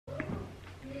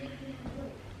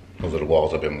Those are the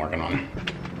walls I've been working on.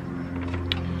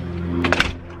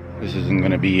 This isn't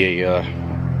going to be a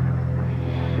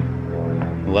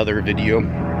leather video.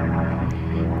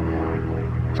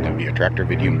 It's going to be a tractor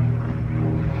video,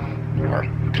 or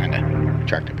kind of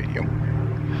tractor video.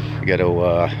 I got to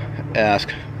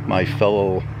ask my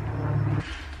fellow.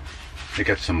 I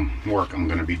got some work I'm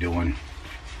going to be doing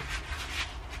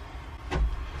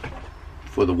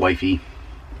for the wifey,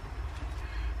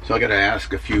 so I got to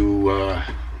ask a few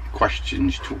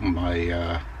questions to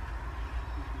my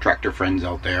tractor friends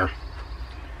out there,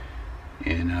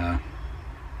 and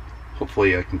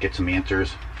hopefully I can get some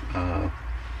answers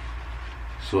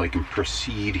so I can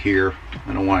proceed here.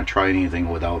 I don't want to try anything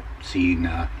without seeing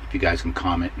if you guys can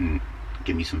comment and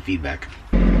give me some feedback.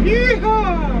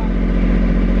 Yeehaw!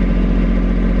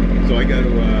 So I got to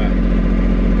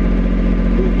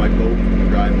move my boat from the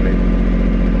driveway.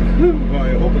 Well,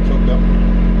 I hope it's hooked up. I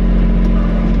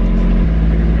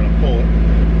think I'm going to pull it.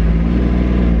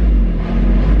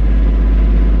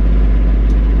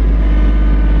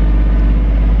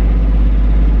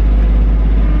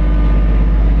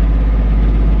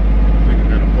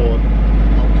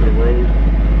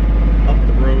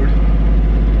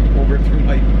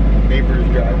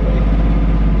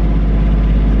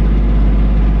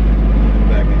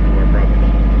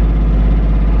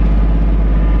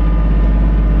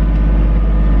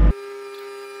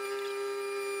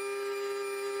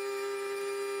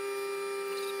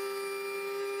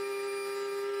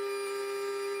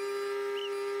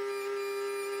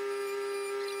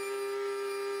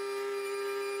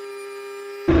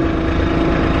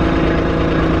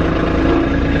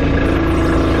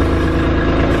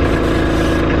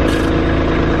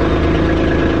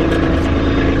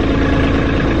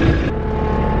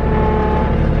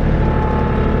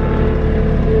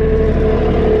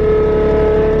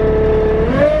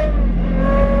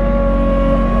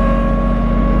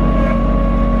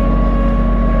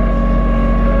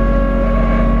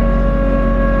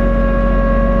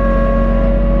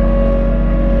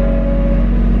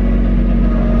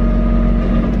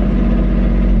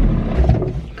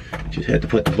 Had to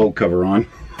put the boat cover on.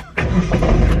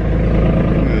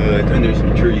 Then there's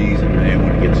some trees, and I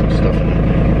want to get some stuff.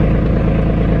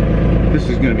 This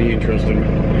is going to be interesting.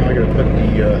 Now I got to put the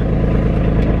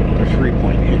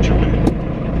 3-point hitch on.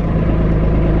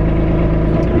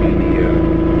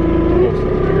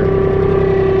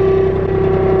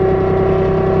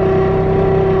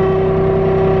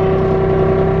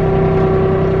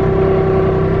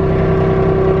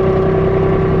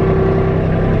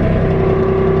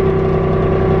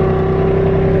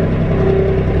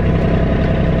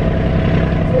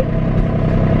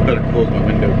 Close my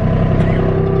window.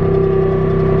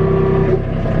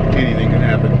 Anything can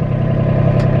happen.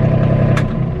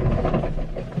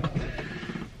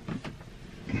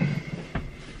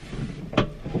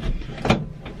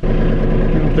 I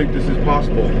don't think this is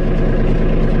possible.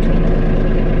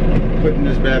 Putting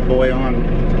this bad boy on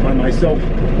by myself.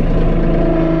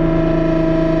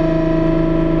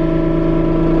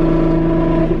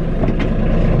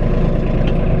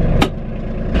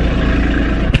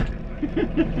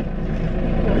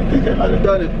 I think I might have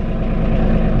done it.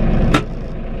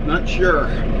 Not sure.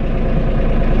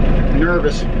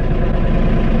 Nervous.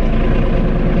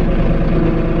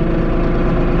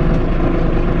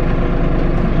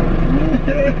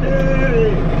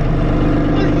 Hey,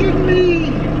 look at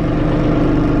me.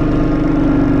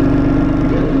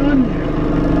 Get it on there.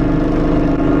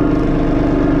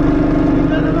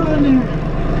 Get it on there.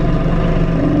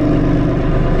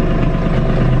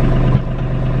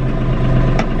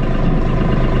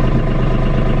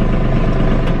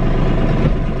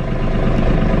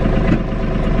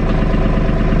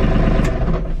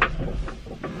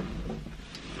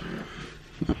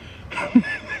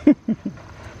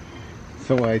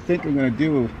 So what I think I'm going to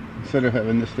do, instead of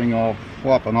having this thing all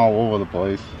flopping all over the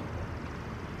place,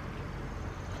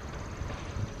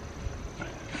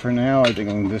 for now I think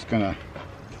I'm just going to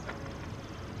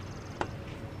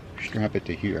strap it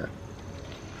to here.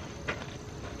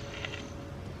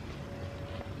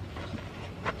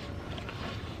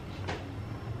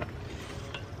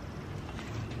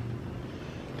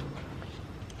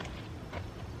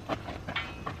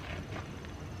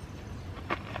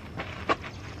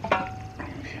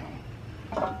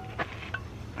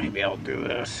 Maybe I'll do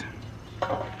this.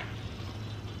 I'll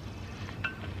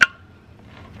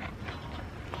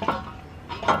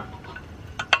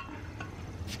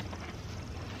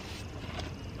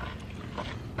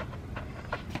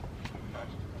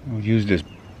use this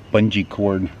bungee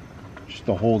cord just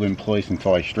to hold in place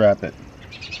until I strap it.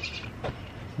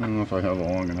 I don't know if I have a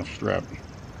long enough strap.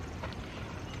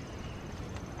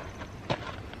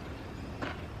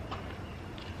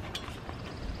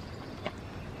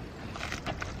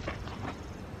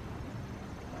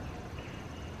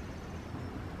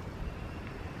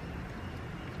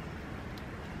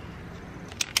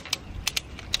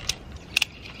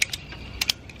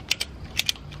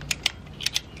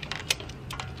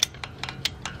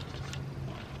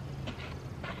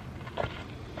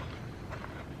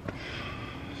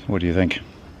 do you think?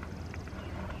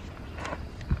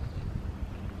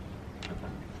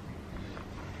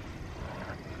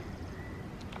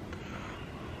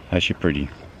 That should pretty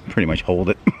much hold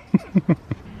it.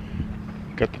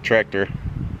 Got the tractor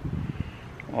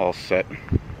all set.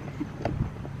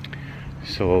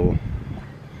 So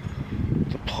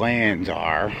the plans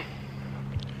are,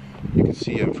 you can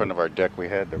see in front of our deck we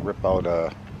had to rip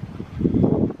out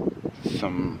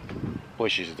some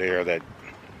bushes there that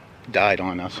died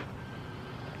on us.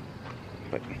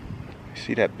 But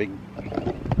see that big,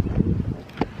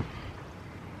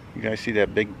 you guys see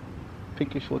that big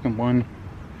pinkish looking one?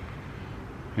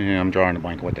 Yeah, I'm drawing a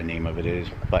blank what the name of it is.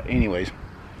 But anyways,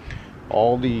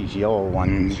 all these yellow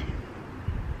ones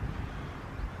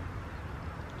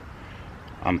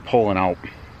I'm pulling out.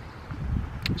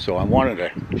 So I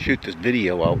wanted to shoot this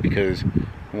video out because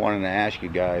I wanted to ask you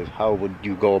guys, how would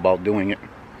you go about doing it?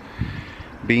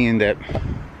 Being that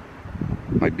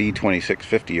my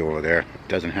B2650 over there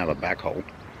doesn't have a backhoe.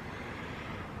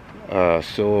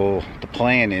 So the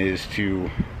plan is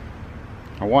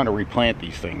I want to replant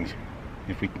these things.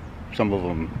 If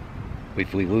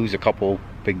we lose a couple,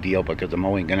 big deal, because I'm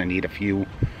only going to need a few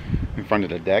in front of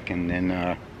the deck, and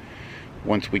then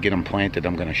once we get them planted,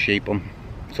 I'm going to shape them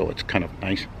so it's kind of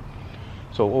nice.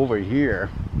 So over here,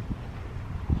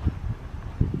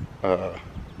 I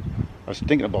was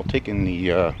thinking about taking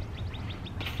the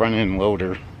front end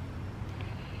loader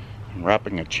and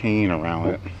wrapping a chain around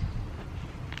it,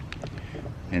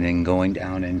 and then going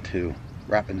down into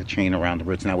wrapping the chain around the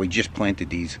roots. Now, we just planted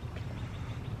these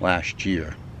last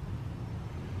year,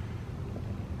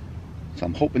 so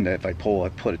I'm hoping that if I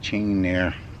put a chain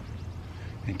there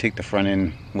and take the front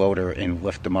end loader and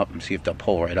lift them up and see if they'll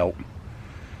pull right out.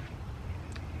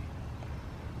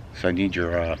 So I need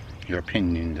your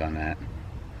opinions on that,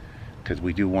 because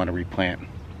we do want to replant.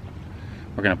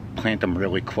 We're going to plant them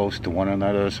really close to one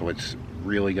another, so it's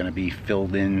really going to be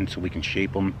filled in, so we can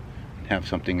shape them and have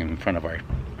something in front of our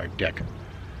deck.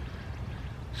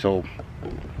 So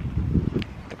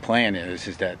the plan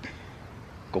is that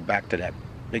go back to that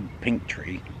big pink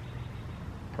tree,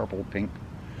 purple pink.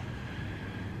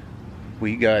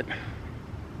 We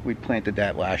planted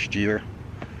that last year,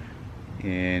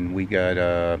 and we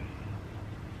got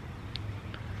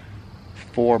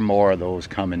 4 more of those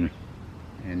coming,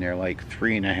 and they're like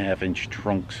 3.5-inch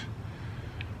trunks,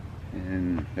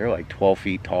 and they're like 12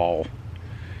 feet tall.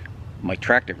 My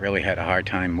tractor really had a hard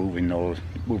time moving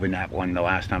that one the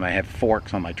last time. I had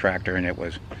forks on my tractor, and it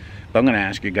was, but I'm going to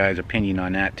ask you guys' opinion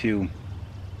on that too,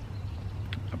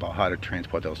 about how to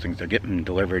transport those things. They're getting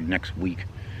delivered next week.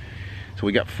 So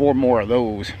we got 4 more of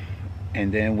those,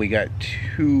 and then we got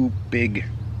 2 big,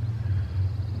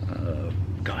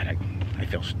 God, I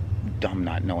feel dumb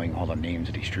not knowing all the names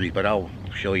of these trees, but I'll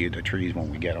show you the trees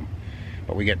when we get them.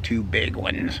 But we got 2 big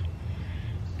ones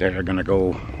that are gonna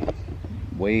go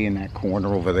way in that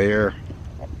corner over there,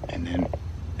 and then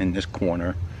in this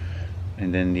corner,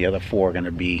 and then the other 4 are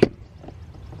gonna be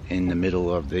in the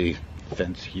middle of the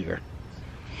fence here.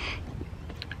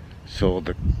 So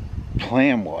the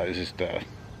plan is to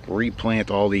replant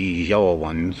all these yellow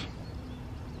ones,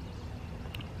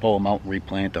 pull them out and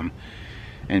replant them.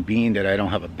 And being that I don't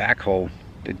have a backhoe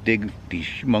to dig these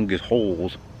humongous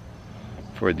holes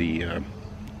for the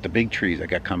big trees I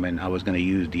got coming, I was going to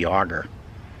use the auger.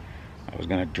 I was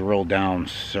going to drill down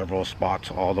several spots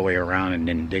all the way around and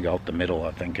then dig out the middle,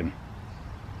 I'm thinking.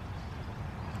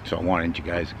 So I wanted you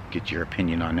guys to get your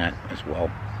opinion on that as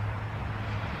well.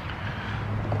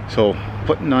 So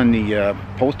putting on the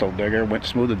postal digger went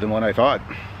smoother than what I thought.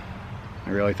 I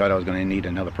really thought I was going to need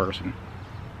another person,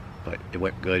 but it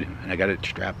went good, and I got it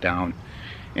strapped down,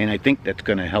 and I think that's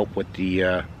going to help with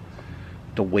the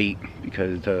weight,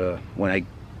 because when I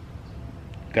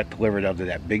got delivered out of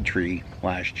that big tree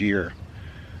last year,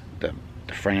 the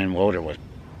front end loader was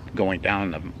going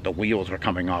down, the wheels were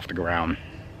coming off the ground,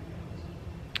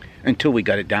 until we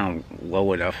got it down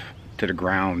low enough to the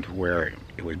ground where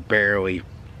it was barely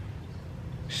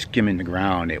skimming the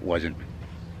ground. It wasn't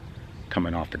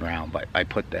coming off the ground, but I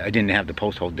didn't have the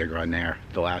post hole digger on there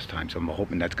the last time, so I'm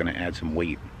hoping that's going to add some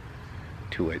weight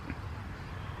to it.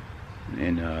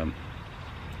 And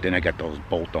then I got those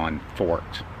bolt-on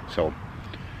forks. So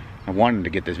I wanted to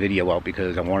get this video out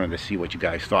because I wanted to see what you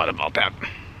guys thought about that.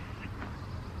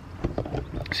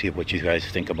 See what you guys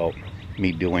think about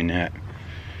me doing that.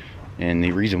 And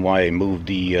the reason why I moved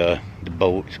the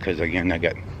boat is because, again, I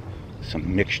got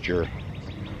some mixture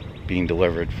being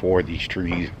delivered for these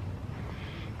trees.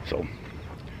 So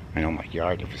I know my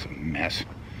yard is a mess.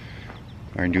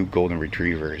 Our new golden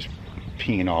retriever is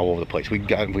peeing all over the place. We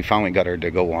finally got her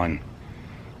to go on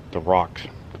the rocks.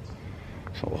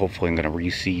 So hopefully I'm going to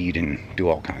reseed and do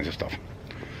all kinds of stuff.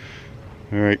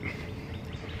 Alright,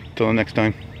 till the next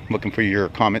time, looking for your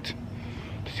comments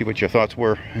to see what your thoughts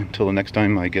were. Until the next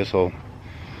time, I guess I'll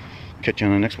catch you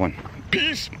on the next one.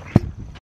 Peace!